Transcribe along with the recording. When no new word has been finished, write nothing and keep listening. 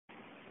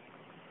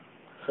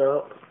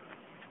Sup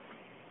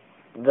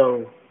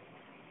Tho.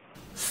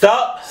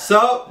 Sup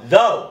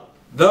Tho.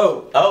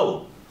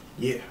 Oh.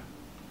 Yeah.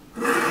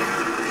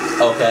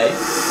 Okay.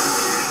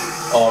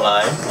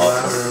 Online.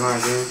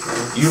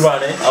 Awesome. You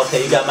run it. Okay,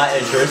 you got my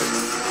interest.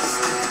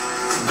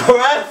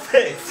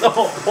 Graphics.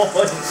 Oh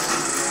boy.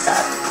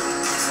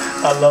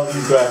 I love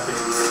these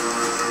graphics.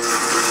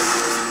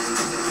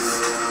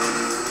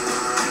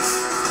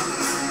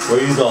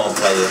 Where you going,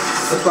 player?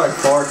 That's like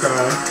Far Cry.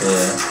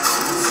 Yeah.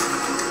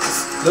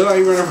 Look like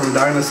you running from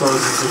dinosaurs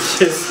and some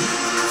shit.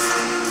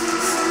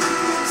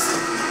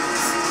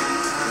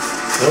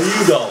 Where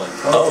you going?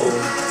 Oh.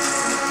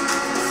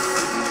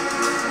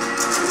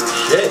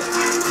 Shit.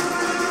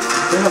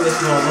 What the hell is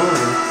going on?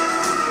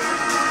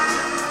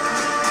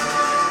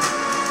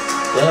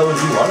 The hell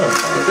was you running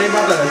from? They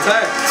about to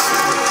attack.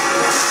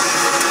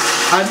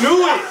 I knew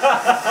it!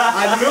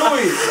 I knew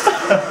it!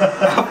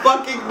 I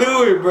fucking knew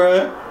it,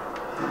 bruh.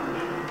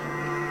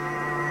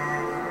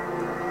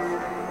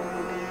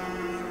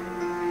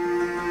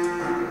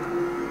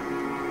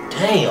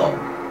 Damn.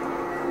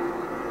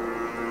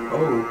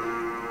 Oh.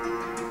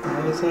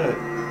 What is that?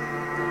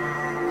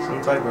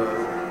 Some type of...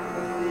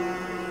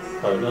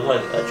 Oh, it looks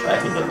like a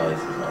tracking device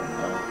or something.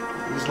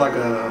 Huh? It's like a...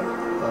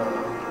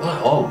 What?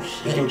 Oh,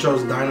 shit. You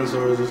controls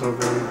dinosaurs or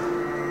something.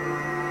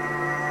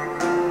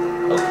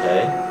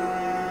 Okay.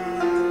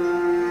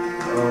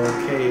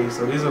 Okay,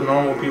 so these are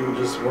normal people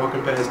just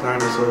walking past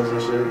dinosaurs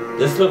and shit.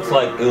 This looks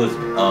like it was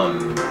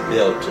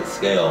built to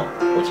scale,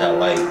 which I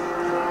like.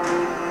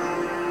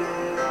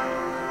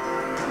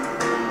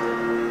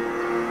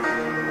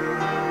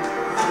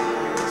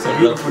 It's a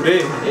beautiful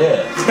day.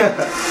 Yeah.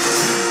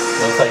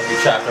 Looks like you're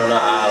trapped on an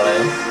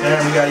island.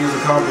 Damn, you gotta use a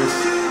compass.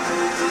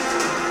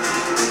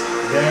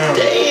 Damn.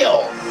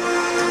 Damn!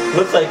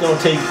 Looks like it's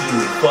gonna take you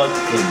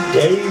fucking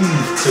days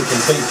to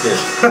complete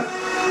this.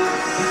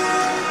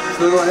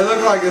 It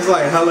looks like it's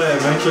like hella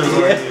adventures.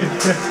 Yeah.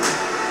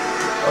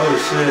 Oh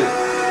shit.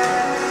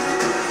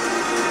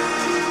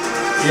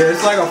 Yeah,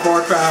 it's like a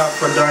Far Cry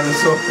for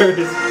dinosaurs.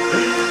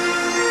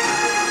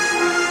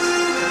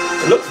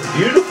 It looks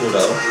beautiful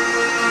though.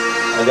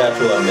 I got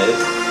to admit it.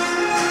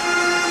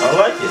 I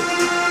like it.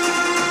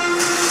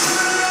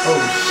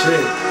 Oh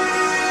shit.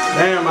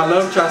 Damn, I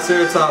love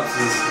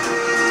Triceratopses.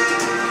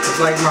 It's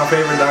like my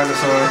favorite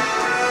dinosaur.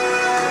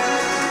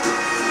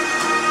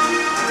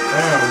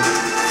 Damn.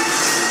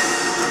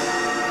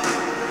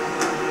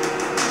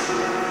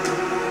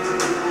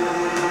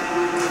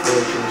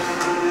 Fortress.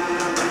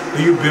 Do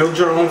you build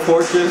your own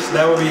fortress?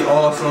 That would be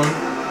awesome.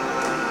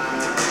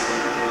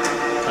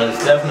 And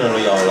it's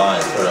definitely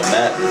online, so the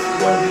map is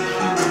going to be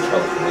huge,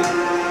 hopefully.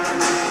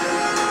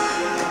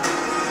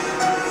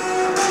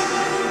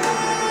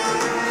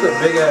 It's a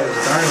big ass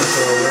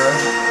dinosaur, bro.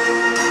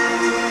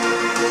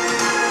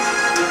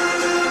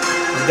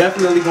 I'm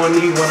definitely going to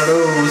need one of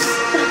those.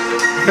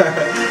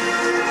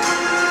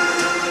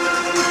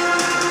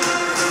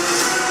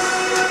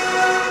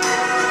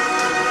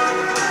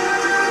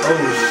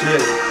 Oh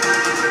shit.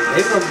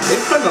 They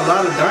putting a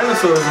lot of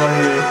dinosaurs on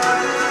here.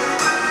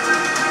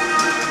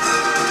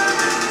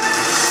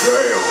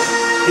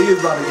 He is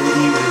about to get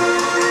even.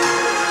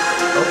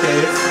 Okay,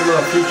 it's a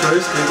little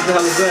futuristic. What the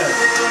hell is that?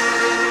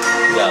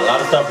 You got a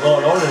lot of stuff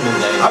going on in this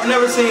game. I've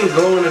never seen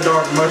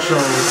glow-in-the-dark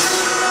mushrooms.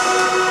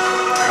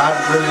 I'd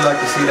really like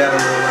to see that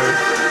in real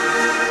life.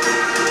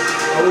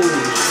 Holy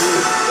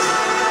shit.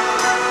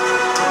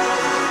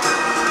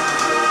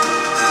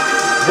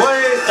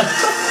 What?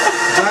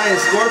 Giant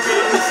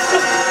scorpions?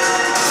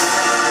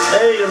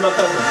 Hey, you're my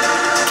cousin.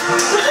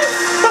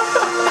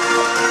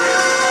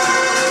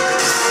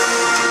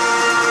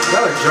 Is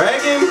that a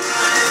dragon?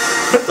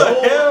 What the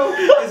hell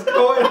is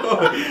going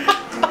on?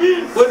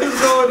 What is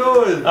going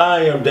on?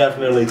 I am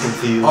definitely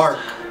confused. ARK.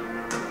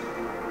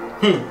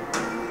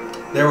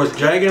 There was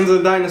dragons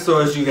and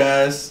dinosaurs, you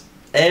guys.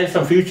 And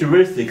some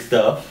futuristic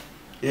stuff.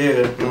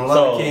 Yeah, and a lot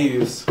of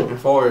caves and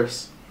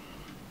forests.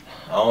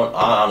 I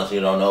honestly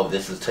don't know if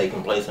this is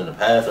taking place in the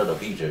past or the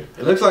future.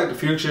 It looks like the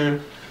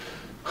future.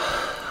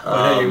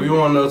 But hey, we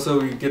won't know until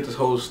we get this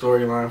whole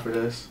storyline for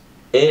this.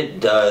 It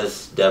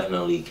does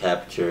definitely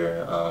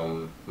capture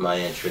my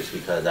interest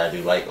because I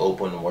do like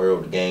open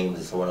world games.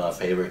 It's one of my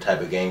favorite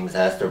type of games.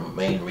 That's the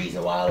main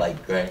reason why I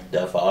like Grand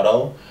Theft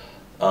Auto.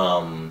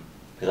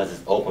 Because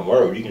it's open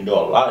world. You can do a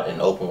lot in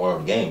open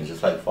world games,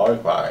 just like Far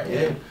Cry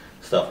and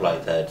stuff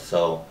like that.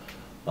 So,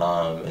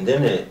 and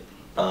then it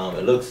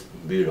looks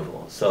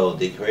beautiful. So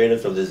the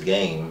creators of this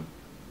game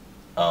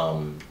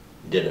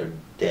did a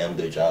damn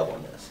good job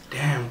on this.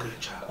 Damn good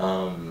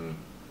job.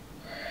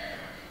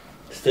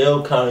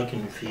 Still kind of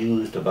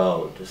confused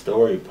about the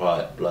story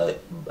part. Blood.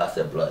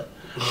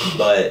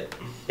 But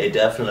it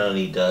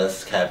definitely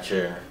does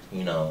capture,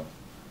 you know,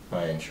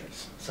 my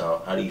interest.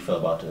 So how do you feel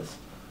about this?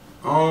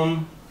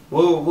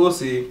 We'll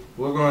see.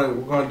 We're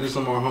gonna do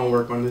some more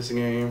homework on this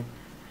game,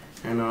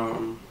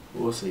 and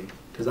we'll see.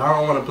 Cause I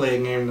don't want to play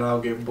a game that I'll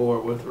get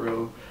bored with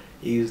real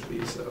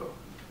easily. So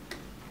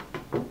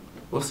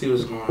we'll see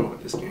what's going on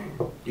with this game.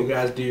 You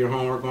guys do your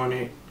homework on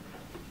it.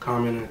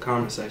 Comment in the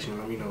comment section.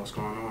 Let me know what's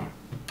going on.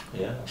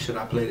 Yeah. Should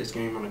I play this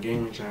game on a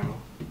gaming channel?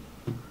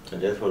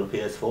 And that's for the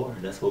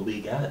PS4. That's what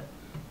we got.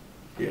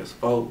 PS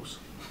foes.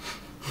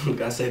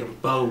 Gotta say them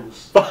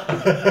foes.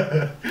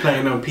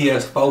 Playing them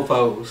PS4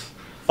 foes.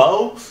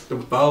 Foes?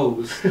 Them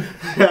foes.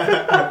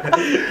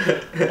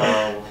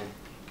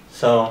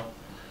 So,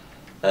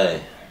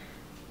 hey,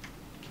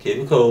 keep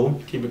it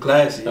cool. Keep it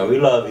classy. And we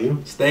love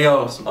you. Stay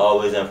awesome.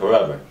 Always and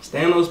forever.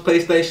 Stay on those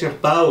PlayStation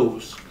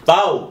foes.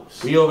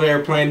 Foes! We over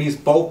there playing these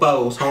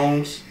fofos,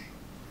 Holmes.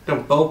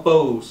 Them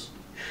fofos.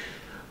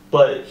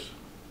 But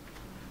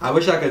I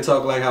wish I could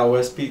talk like how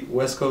West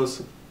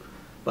Coast,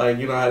 like,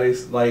 you know how they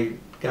like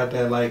got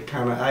that like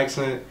kind of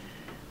accent.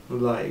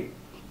 Like,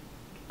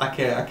 I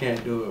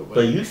can't do it.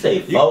 But you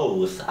say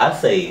foes, I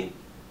say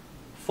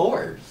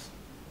fours.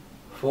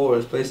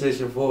 Fours,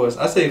 PlayStation 4s.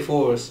 I say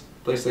fours,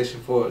 PlayStation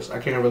 4s. I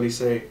can't really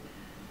say.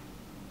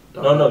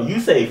 No, you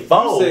say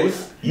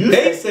foes.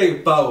 They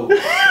say foes.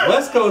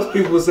 West Coast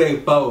people say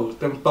foes.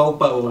 Them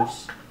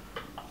fofos.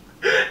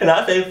 And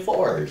I say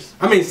fours.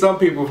 I mean, some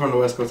people from the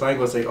West Coast. I ain't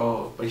gonna say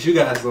all, but you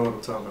guys know what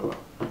I'm talking about.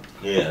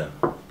 Yeah.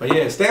 But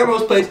yeah, stay on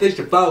those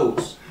PlayStation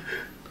foes.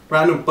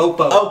 Right, them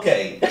fofos.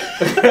 Okay.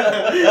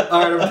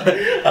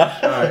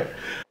 Alright.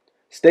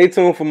 Stay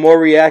tuned for more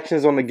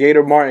reactions on the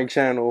Gator Martin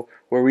channel,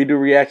 where we do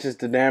reactions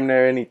to damn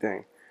near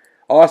anything.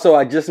 Also,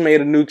 I just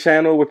made a new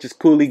channel, which is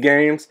Cooley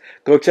Games.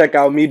 Go check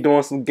out me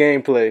doing some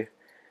gameplay.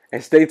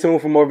 And stay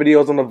tuned for more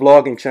videos on the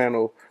vlogging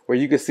channel, where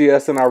you can see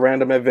us in our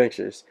random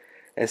adventures.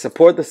 And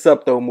support the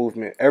Sup Tho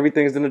movement.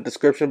 Everything's in the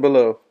description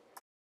below.